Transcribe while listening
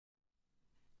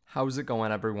How's it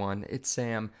going, everyone? It's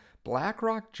Sam.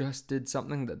 Blackrock just did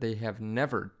something that they have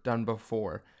never done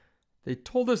before. They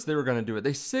told us they were going to do it.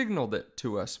 They signaled it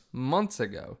to us months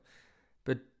ago.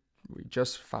 But we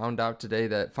just found out today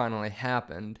that it finally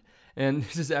happened. And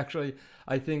this is actually,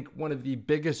 I think, one of the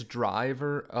biggest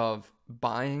driver of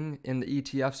buying in the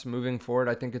ETFs moving forward.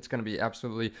 I think it's going to be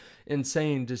absolutely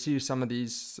insane to see some of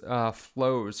these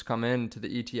flows come into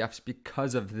the ETFs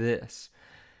because of this.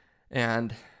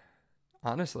 And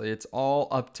honestly, it's all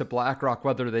up to BlackRock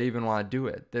whether they even want to do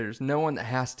it. There's no one that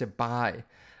has to buy,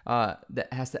 that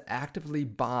has to actively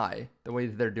buy the way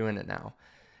that they're doing it now.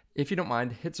 If you don't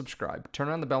mind, hit subscribe. Turn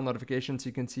on the bell notification so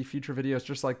you can see future videos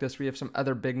just like this. We have some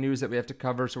other big news that we have to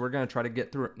cover, so we're going to try to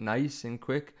get through it nice and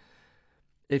quick.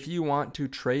 If you want to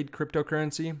trade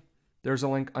cryptocurrency, there's a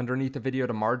link underneath the video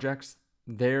to Margex.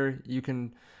 There you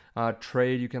can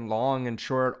trade, you can long and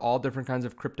short all different kinds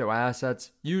of crypto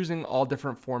assets using all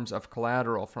different forms of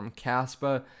collateral, from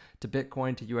Caspa to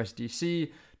Bitcoin to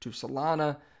USDC to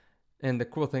Solana. And the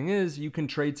cool thing is you can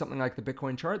trade something like the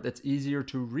Bitcoin chart that's easier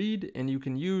to read, and you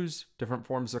can use different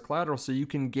forms of collateral so you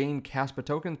can gain Caspa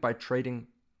tokens by trading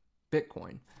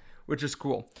Bitcoin, which is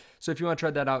cool. So if you want to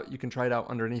try that out, you can try it out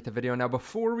underneath the video. Now,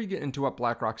 before we get into what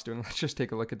BlackRock's doing, let's just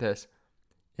take a look at this.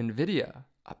 Nvidia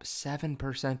up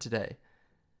 7% today.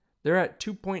 They're at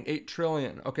 2.8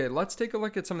 trillion. Okay, let's take a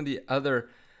look at some of the other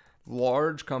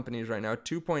large companies right now.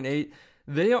 2.8,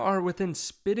 they are within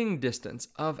spitting distance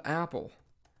of Apple.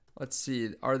 Let's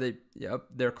see, are they? Yep,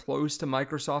 they're close to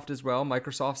Microsoft as well.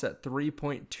 Microsoft's at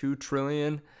 3.2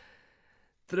 trillion.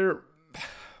 They're,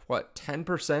 what,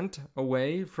 10%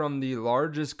 away from the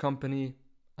largest company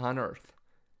on earth.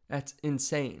 That's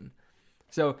insane.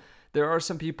 So there are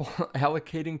some people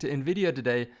allocating to Nvidia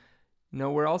today.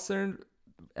 Nowhere else they're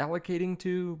allocating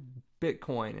to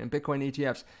Bitcoin and Bitcoin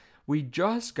ETFs. We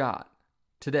just got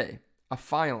today a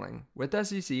filing with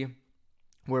SEC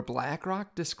where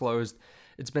BlackRock disclosed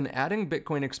it's been adding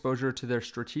Bitcoin exposure to their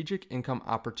strategic income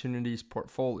opportunities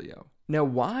portfolio. Now,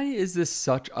 why is this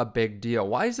such a big deal?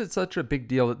 Why is it such a big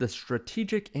deal that the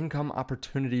strategic income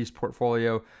opportunities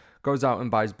portfolio goes out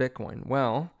and buys Bitcoin?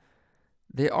 Well,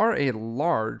 they are a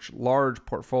large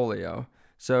portfolio.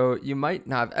 So you might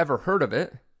not have ever heard of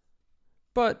it,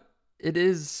 but it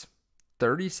is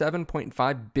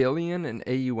 37.5 billion in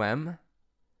AUM.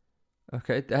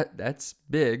 Okay, that's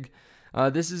big.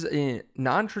 This is a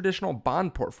non-traditional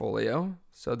bond portfolio,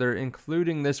 so they're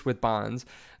including this with bonds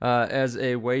as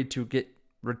a way to get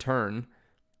return.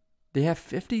 They have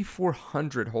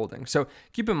 5,400 holdings. So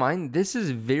keep in mind, this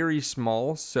is very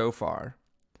small so far.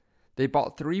 They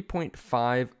bought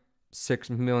 $3.56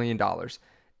 million.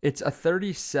 It's a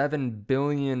 $37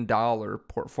 billion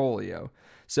portfolio.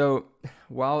 So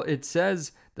while it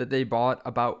says that they bought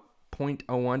about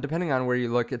 0.01, depending on where you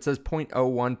look, it says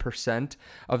 0.01%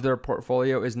 of their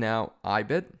portfolio is now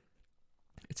IBIT.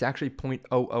 It's actually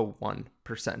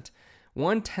 0.001%.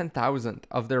 1/10,000th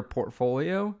of their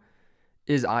portfolio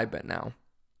is IBIT now.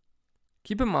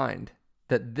 Keep in mind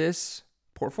that this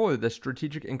portfolio, the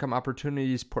Strategic Income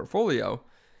Opportunities portfolio,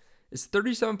 is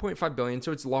 37.5 billion,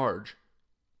 so it's large.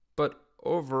 But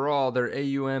overall, their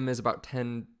AUM is about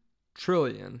 10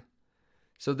 trillion.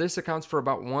 So this accounts for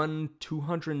about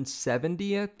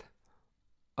 1/270th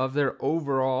of their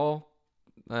overall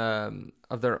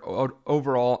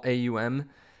AUM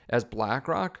as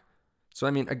BlackRock. So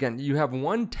I mean, again, you have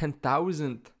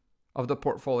 1/10,000th of the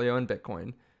portfolio in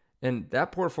Bitcoin, and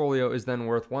that portfolio is then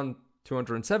worth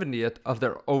 1/270th of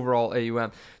their overall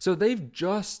AUM. So they've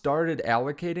just started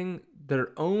allocating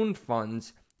their own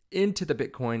funds into the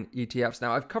Bitcoin ETFs.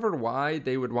 Now, I've covered why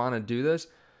they would want to do this,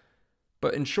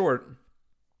 but in short,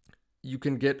 you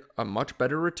can get a much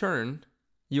better return.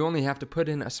 You only have to put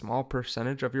in a small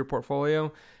percentage of your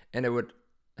portfolio, and it would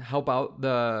help out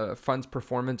the fund's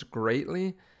performance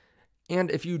greatly. And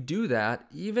if you do that,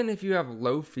 even if you have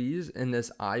low fees in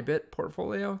this IBIT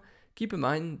portfolio, keep in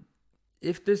mind,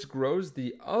 if this grows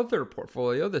the other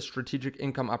portfolio, the Strategic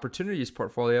Income Opportunities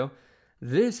portfolio,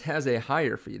 this has a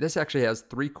higher fee. This actually has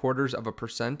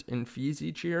 0.75% in fees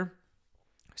each year.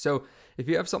 So if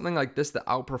you have something like this that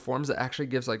outperforms, that actually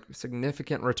gives like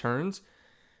significant returns,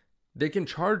 they can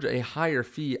charge a higher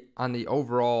fee on the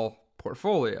overall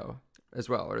portfolio as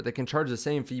well, or they can charge the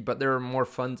same fee, but there are more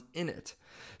funds in it.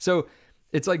 So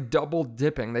it's like double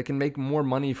dipping. They can make more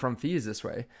money from fees this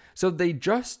way. So they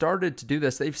just started to do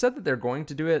this. They've said that they're going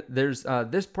to do it. There's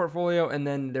this portfolio, and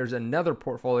then there's another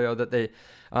portfolio that they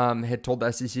had told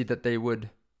the SEC that they would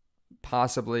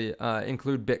possibly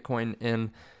include Bitcoin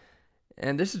in.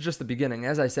 And this is just the beginning.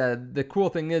 As I said, the cool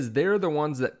thing is they're the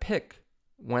ones that pick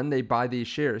when they buy these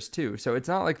shares too. So it's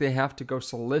not like they have to go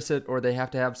solicit or they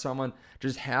have to have someone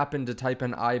just happen to type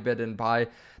in IBIT and buy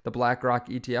the BlackRock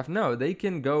ETF. No, they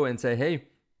can go and say, hey,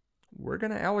 we're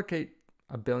going to allocate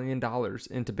 $1 billion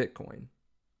into Bitcoin.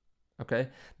 Okay,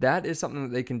 that is something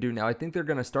that they can do now. I think they're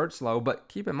going to start slow, but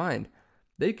keep in mind,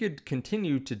 they could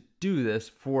continue to do this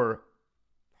for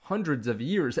hundreds of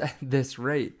years at this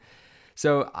rate.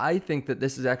 So I think that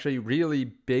this is actually really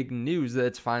big news that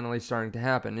it's finally starting to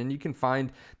happen. And you can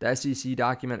find the SEC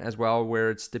document as well where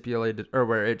it's stipulated, or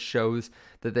where it shows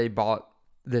that they bought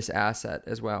this asset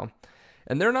as well.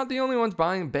 And they're not the only ones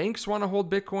buying. Banks want to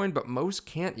hold Bitcoin, but most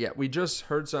can't yet. We just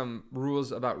heard some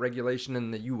rules about regulation in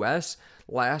the US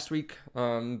last week,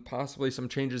 possibly some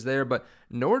changes there. But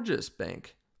Norges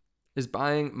Bank is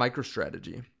buying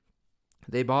MicroStrategy.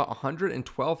 They bought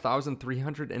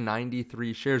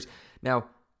 112,393 shares. Now,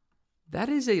 that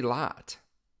is a lot.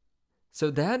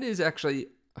 So that is actually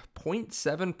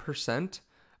 0.7%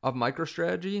 of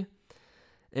MicroStrategy.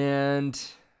 And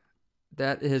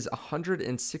that is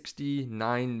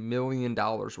 $169 million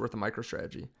worth of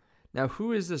MicroStrategy. Now,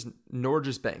 who is this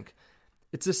Norges Bank?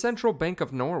 It's the Central Bank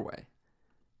of Norway.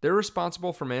 They're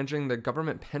responsible for managing the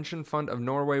Government Pension Fund of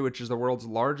Norway, which is the world's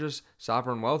largest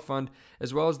sovereign wealth fund,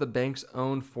 as well as the bank's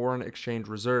own foreign exchange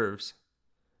reserves.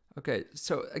 Okay,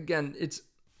 so again, it's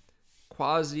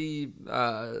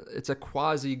a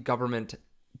quasi-government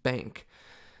bank.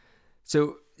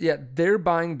 So yeah, they're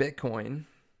buying Bitcoin.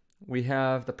 We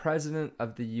have the president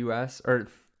of the U.S., or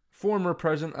former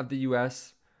president of the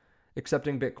U.S.,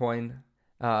 accepting Bitcoin,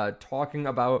 talking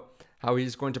about how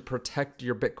he's going to protect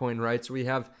your Bitcoin rights. We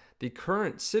have the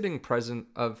current sitting president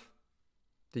of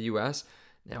the U.S.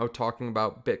 now talking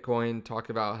about Bitcoin,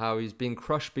 talking about how he's being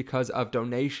crushed because of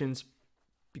donations,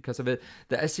 because of it.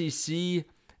 The SEC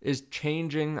is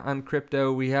changing on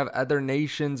crypto. We have other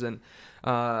nations and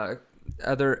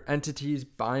other entities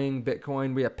buying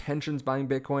Bitcoin. We have pensions buying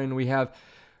Bitcoin. We have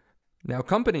now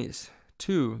companies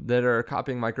too that are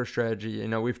copying MicroStrategy. You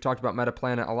know, we've talked about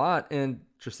MetaPlanet a lot, and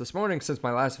just this morning, since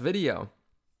my last video,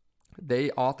 they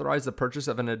authorized the purchase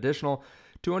of an additional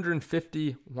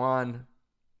 250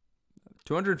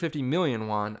 million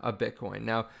won of Bitcoin.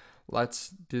 Now, let's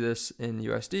do this in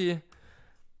USD.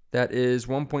 That is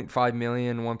 $1.5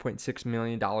 million, $1.6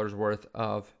 million worth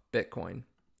of Bitcoin.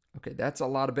 Okay, that's a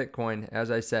lot of Bitcoin,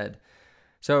 as I said.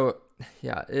 So,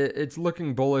 yeah, it's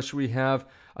looking bullish. We have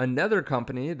another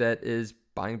company that is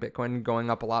buying Bitcoin, going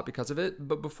up a lot because of it.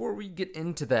 But before we get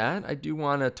into that, I do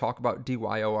want to talk about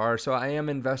DYOR. So I am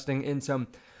investing in some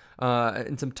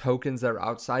tokens that are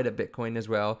outside of Bitcoin as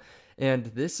well. And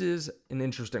this is an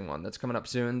interesting one that's coming up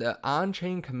soon. The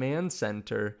On-Chain Command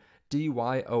Center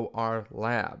DYOR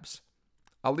Labs.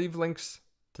 I'll leave links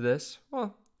to this.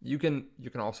 Well, you can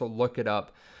also look it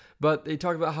up. But they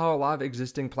talk about how a lot of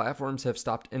existing platforms have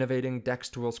stopped innovating. DEX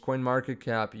Tools,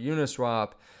 CoinMarketCap,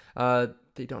 Uniswap.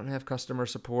 They don't have customer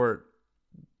support.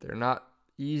 They're not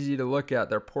easy to look at.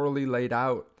 They're poorly laid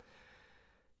out.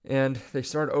 And they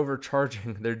start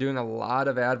overcharging. They're doing a lot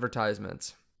of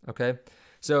advertisements. Okay?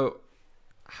 So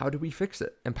how do we fix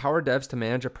it? Empower devs to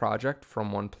manage a project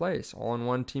from one place.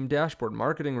 All-in-one team dashboard,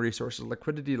 marketing resources,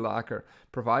 liquidity locker.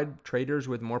 Provide traders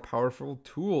with more powerful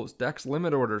tools. DEX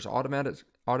limit orders, automatic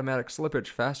slippage,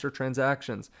 faster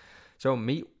transactions. So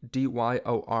meet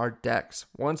DYOR DEX,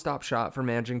 one-stop shop for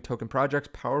managing token projects,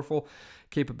 powerful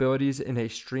capabilities in a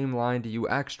streamlined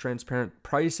UX, transparent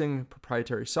pricing,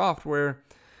 proprietary software,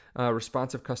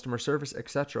 responsive customer service,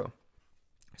 etc.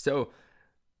 So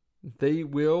they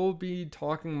will be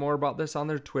talking more about this on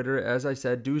their Twitter. As I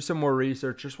said, do some more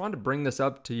research. Just wanted to bring this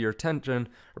to your attention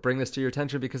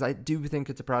because I do think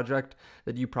it's a project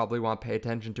that you probably want to pay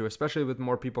attention to, especially with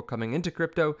more people coming into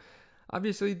crypto.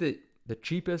 Obviously, the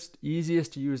cheapest,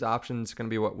 easiest to use option is going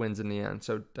to be what wins in the end.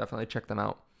 So definitely check them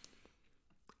out.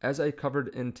 As I covered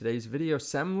in today's video,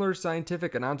 Semler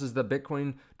Scientific announces the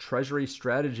Bitcoin Treasury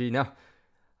strategy. Now,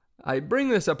 I bring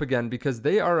this up again because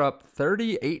they are up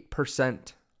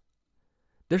 38%.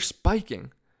 They're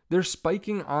spiking. They're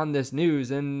spiking on this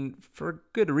news, and for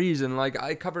good reason. Like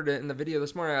I covered it in the video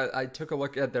this morning. I took a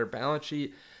look at their balance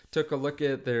sheet, took a look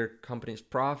at their company's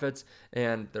profits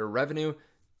and their revenue,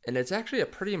 and it's actually a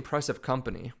pretty impressive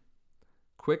company.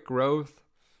 Quick growth.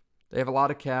 They have a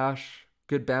lot of cash,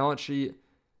 good balance sheet.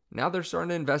 Now they're starting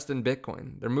to invest in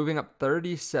Bitcoin. They're moving up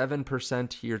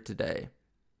 37% here today.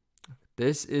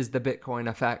 This is the Bitcoin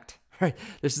effect, right?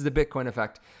 This is the Bitcoin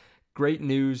effect. Great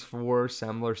news for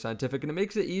Semler Scientific, and it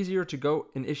makes it easier to go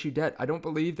and issue debt. I don't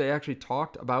believe they actually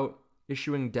talked about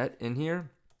issuing debt in here.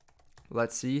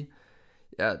 Let's see.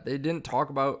 Yeah, they didn't talk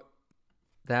about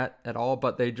that at all,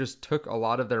 but they just took a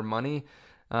lot of their money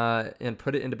and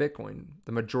put it into Bitcoin.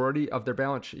 The majority of their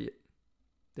balance sheet.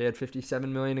 They had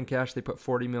 57 million in cash. They put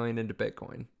 40 million into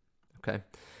Bitcoin. Okay.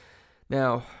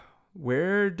 Now,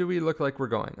 where do we look like we're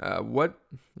going?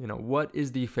 What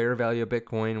is the fair value of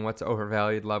Bitcoin? What's the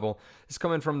overvalued level? It's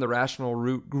coming from the Rational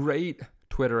Root. Great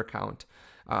Twitter account.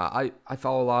 I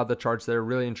follow a lot of the charts there.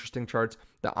 Really interesting charts.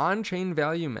 The on-chain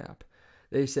value map.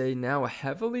 They say now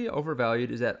heavily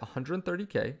overvalued is at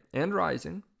 130K and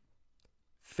rising.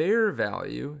 Fair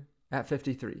value at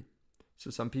 53. So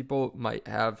some people might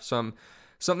have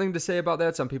something to say about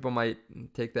that. Some people might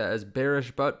take that as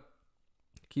bearish, but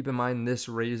keep in mind this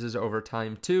raises over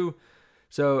time too.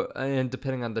 So, and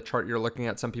depending on the chart you're looking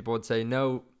at, some people would say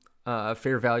no,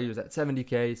 fair value is at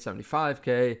 70K,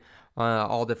 75K,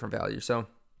 all different values. So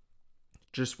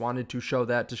just wanted to show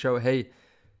that to show, hey,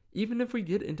 even if we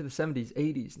get into the 70s,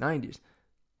 80s, 90s,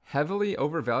 heavily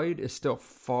overvalued is still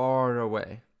far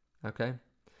away. Okay.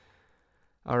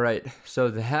 All right. So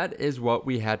that is what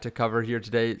we had to cover here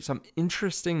today. Some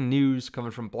interesting news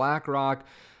coming from Blackrock.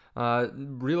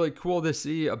 Really cool to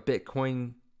see a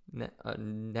Bitcoin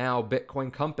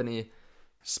company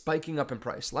spiking up in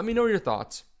price. Let me know your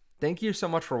thoughts. Thank you so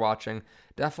much for watching.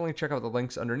 Definitely check out the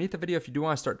links underneath the video. If you do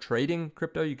want to start trading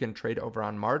crypto, you can trade over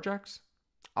on Margex.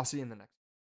 I'll see you in the next.